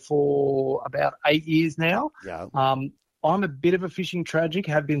Shimano for about 8 years now. Yeah. I'm a bit of a fishing tragic,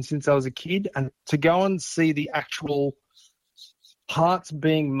 have been since I was a kid, and to go and see the actual parts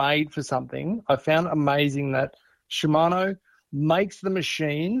being made for something, I found amazing that Shimano makes the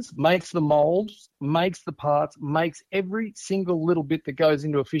machines, makes the molds, makes the parts, makes every single little bit that goes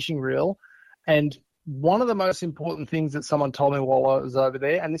into a fishing reel. And one of the most important things that someone told me while I was over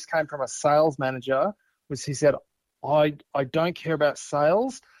there, and this came from a sales manager, was he said, I don't care about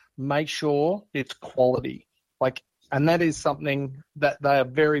sales, make sure it's quality. And that is something that they are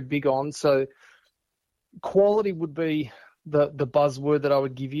very big on. So quality would be the buzzword that I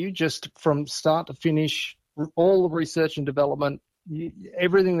would give you, just from start to finish, all the research and development,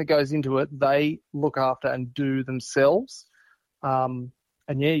 everything that goes into it, they look after and do themselves.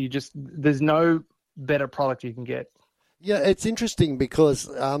 There's no better product you can get. Yeah, it's interesting because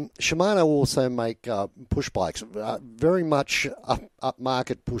Shimano also make push bikes, very much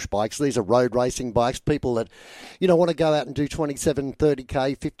upmarket push bikes. These are road racing bikes, people that, want to go out and do 27,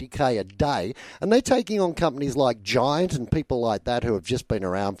 30K, 50K a day. And they're taking on companies like Giant and people like that who have just been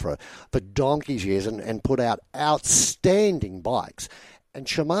around for donkey's years and put out outstanding bikes. And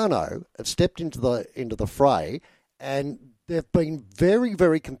Shimano have stepped into the fray, and they've been very,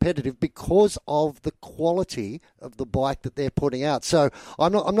 very competitive because of the quality of the bike that they're putting out. So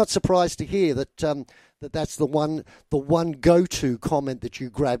I'm not surprised to hear that that's the one go-to comment that you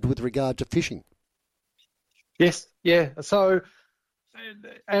grabbed with regard to fishing. Yes, yeah. So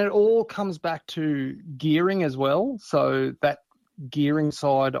And it all comes back to gearing as well. So that gearing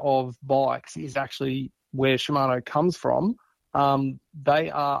side of bikes is actually where Shimano comes from. They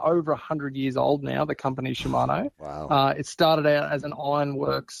are over 100 years old now, the company Shimano. Wow. It started out as an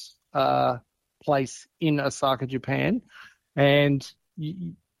ironworks place in Osaka, Japan. And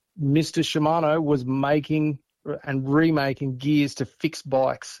Mr. Shimano was making and remaking gears to fix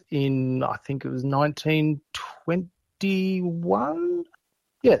bikes in, I think it was 1921.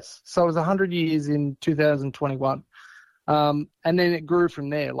 Yes, so it was 100 years in 2021. And then it grew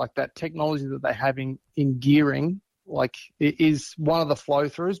from there, like that technology that they have in gearing, like it is one of the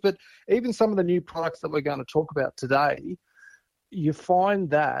flow-throughs. But even some of the new products that we're going to talk about today, you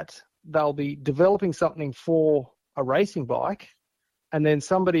find that they'll be developing something for a racing bike, and then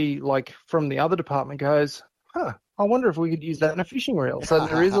somebody like from the other department goes, I wonder if we could use that in a fishing reel. So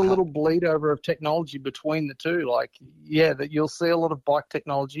there is a little bleed over of technology between the two. Like, yeah, that you'll see a lot of bike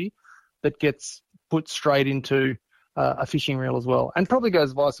technology that gets put straight into a fishing reel as well. And probably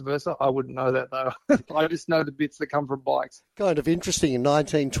goes vice versa. I wouldn't know that, though. I just know the bits that come from bikes. Kind of interesting. In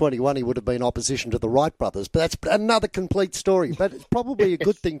 1921, he would have been opposition to the Wright brothers. But that's another complete story. But it's probably a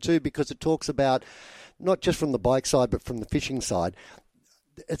good thing, too, because it talks about not just from the bike side, but from the fishing side.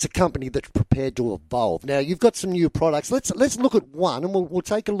 It's a company that's prepared to evolve. Now, you've got some new products. Let's look at one, and we'll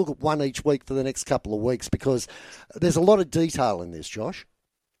take a look at one each week for the next couple of weeks, because there's a lot of detail in this, Josh.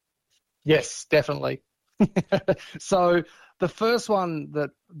 Yes, definitely. So the first one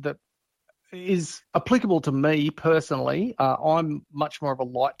that is applicable to me personally, I'm much more of a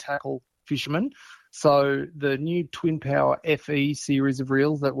light tackle fisherman. So the new Twin Power FE series of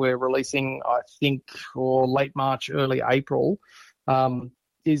reels that we're releasing, I think, or late March, early April,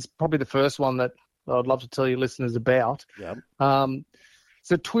 is probably the first one that I'd love to tell you listeners about. Yeah.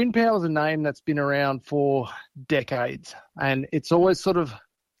 So Twin Power is a name that's been around for decades, and it's always sort of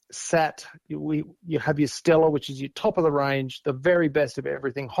sat. You have your Stella, which is your top of the range, the very best of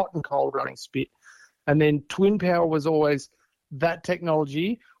everything, hot and cold running spit. And then Twin Power was always that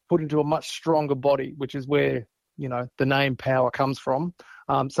technology put into a much stronger body, which is where, the name Power comes from.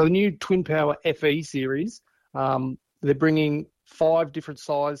 So the new Twin Power FE series, they're bringing 5 different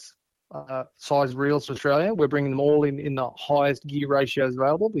size reels to Australia. We're bringing them all in the highest gear ratios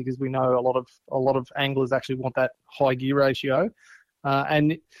available, because we know a lot of anglers actually want that high gear ratio.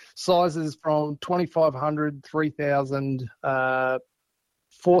 And sizes from 2,500, 3,000,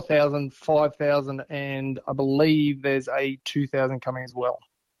 4,000, 5,000, and I believe there's a 2,000 coming as well.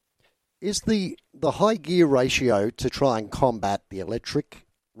 Is the high gear ratio to try and combat the electric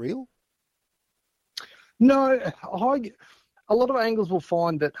reel? No, a lot of anglers will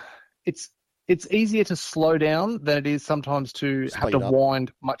find that it's easier to slow down than it is sometimes to have to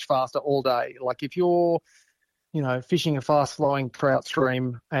wind much faster all day. Like if you're, fishing a fast-flowing trout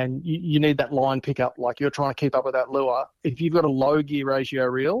stream and you need that line pickup, like you're trying to keep up with that lure, if you've got a low gear ratio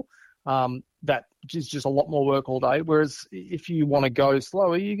reel, that is just a lot more work all day. Whereas if you want to go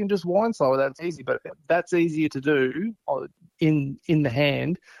slower, you can just wind slower. That's easy, but that's easier to do in the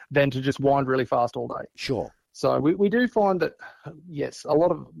hand than to just wind really fast all day. Sure. So we do find that, yes,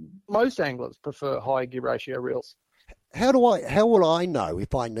 most anglers prefer high gear ratio reels. How will I know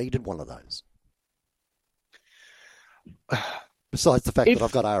if I needed one of those? Besides the fact that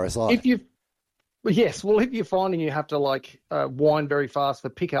I've got RSI. If you're finding you have to wind very fast for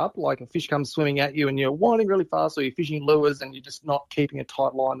pickup, like a fish comes swimming at you and you're winding really fast, or you're fishing lures and you're just not keeping a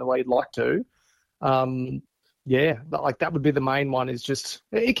tight line the way you'd like to, that would be the main one. Is just,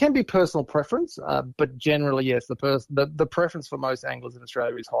 it can be personal preference, but generally, yes, the preference for most anglers in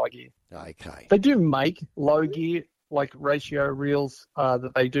Australia is high gear. Okay. They do make low gear ratio reels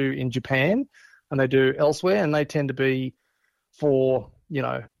that they do in Japan and they do elsewhere, and they tend to be for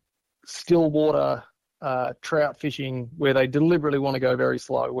still water trout fishing where they deliberately want to go very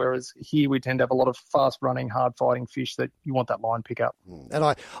slow, whereas here we tend to have a lot of fast-running, hard-fighting fish that you want that line pickup. And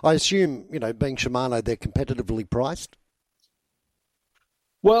I assume, being Shimano, they're competitively priced?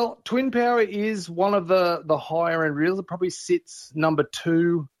 Well, Twin Power is one of the higher-end reels. It probably sits number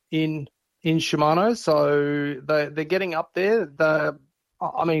 2 in Shimano, so they're getting up there.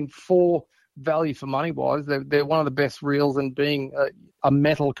 For value for money-wise, they're one of the best reels, and being a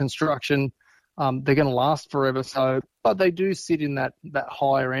metal construction, they're going to last forever. So, but they do sit in that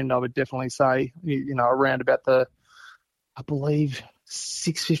higher end. I would definitely say, around about the, I believe,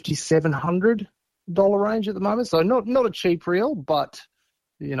 $650, $700 range at the moment. So not a cheap reel, but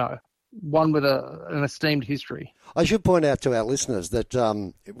one with an esteemed history. I should point out to our listeners that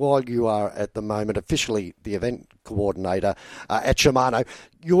while you are at the moment officially the event coordinator at Shimano,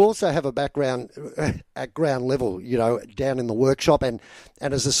 you also have a background at ground level, down in the workshop and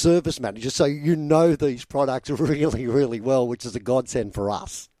as a service manager. So you know these products really, really well, which is a godsend for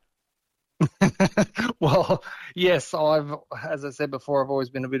us. Well, yes, as I said before, I've always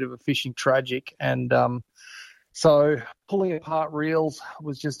been a bit of a fishing tragic, and so pulling apart reels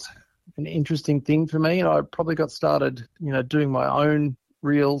was just an interesting thing for me. And I probably got started, doing my own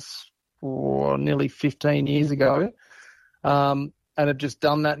reels nearly 15 years ago, and have just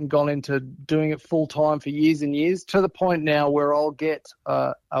done that and gone into doing it full time for years and years, to the point now where I'll get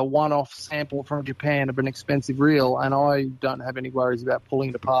a one-off sample from Japan of an expensive reel, and I don't have any worries about pulling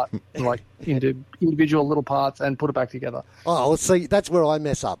it apart like into individual little parts and put it back together. Oh, well, see, that's where I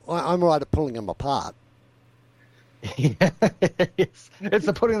mess up. I'm right at pulling them apart. It's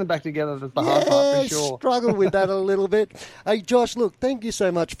the putting them back together that's the hard part, for sure. Struggle with that a little bit. Hey, Josh, look, thank you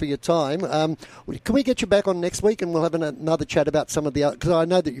so much for your time. Can we get you back on next week and we'll have another chat about some of the other, because I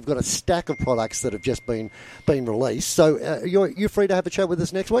know that you've got a stack of products that have just been released. So you're free to have a chat with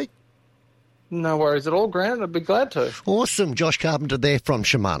us next week? No worries at all, Grant. I'd be glad to. Awesome. Josh Carpenter there from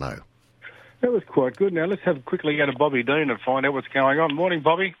Shimano. That was quite good. Now let's have quickly go to Bobby Dean and find out what's going on. Morning,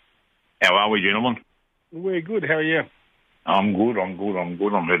 Bobby. How are we, gentlemen? We're good. How are you? I'm good. I'm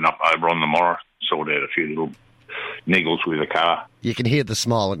heading up over on the morrow, sort out a few little niggles with the car. You can hear the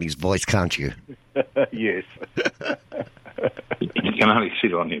smile in his voice, can't you? Yes. You can only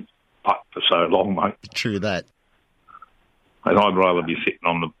sit on your putt for so long, mate. True that. And I'd rather be sitting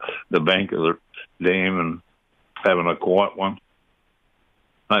on the bank of the dam and having a quiet one.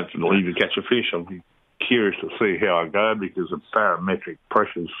 Hopefully you catch a fish. I'll be curious to see how I go, because the barometric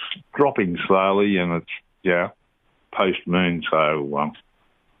pressure's dropping slowly and it's, post-moon, so,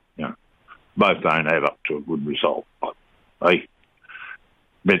 both don't add up to a good result. But, hey,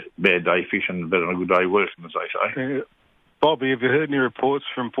 bad day fishing, better than a good day working, as they say. Bobby, have you heard any reports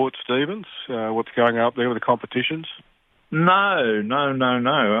from Port Stephens? What's going up there with the competitions? No. And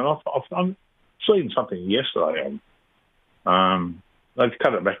I've seen something yesterday. They've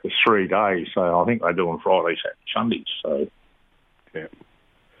cut it back to 3 days, so I think they do on Fridays and Sundays. So, yeah.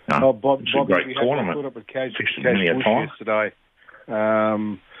 Bobby, it's a great tournament. I caught up with Cage yesterday.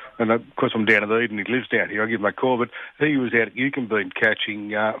 And of course I'm down at Eden. He lives down here. I'll give him a call. But he was out at Eukenbean catching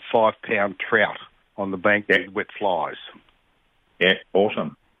 5-pound trout on the bank with wet flies. Yeah,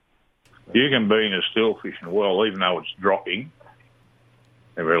 awesome. Eukenbean is still fishing well, even though it's dropping.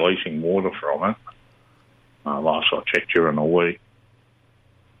 They're releasing water from it. Last I checked during the week,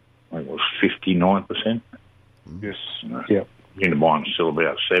 it was 59%. Yes. Yeah. Jindabyne's still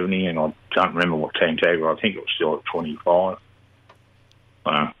about 70, and I can't remember what Tantagra. I think it was still at 25.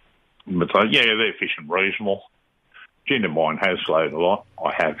 They're fishing reasonable. Jindabyne has slowed a lot.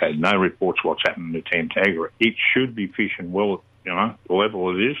 I have had no reports what's happening to Tantagra. It should be fishing well, the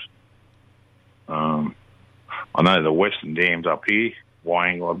level it is. I know the western dams up here,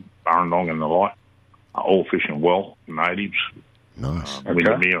 Wyangla, Burrendong and the like, are all fishing well, natives. Nice.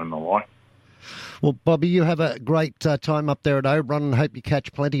 Windermere and the like. Well, Bobby, you have a great time up there at Oberon and hope you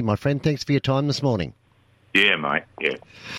catch plenty, my friend. Thanks for your time this morning. Yeah, mate. Yeah.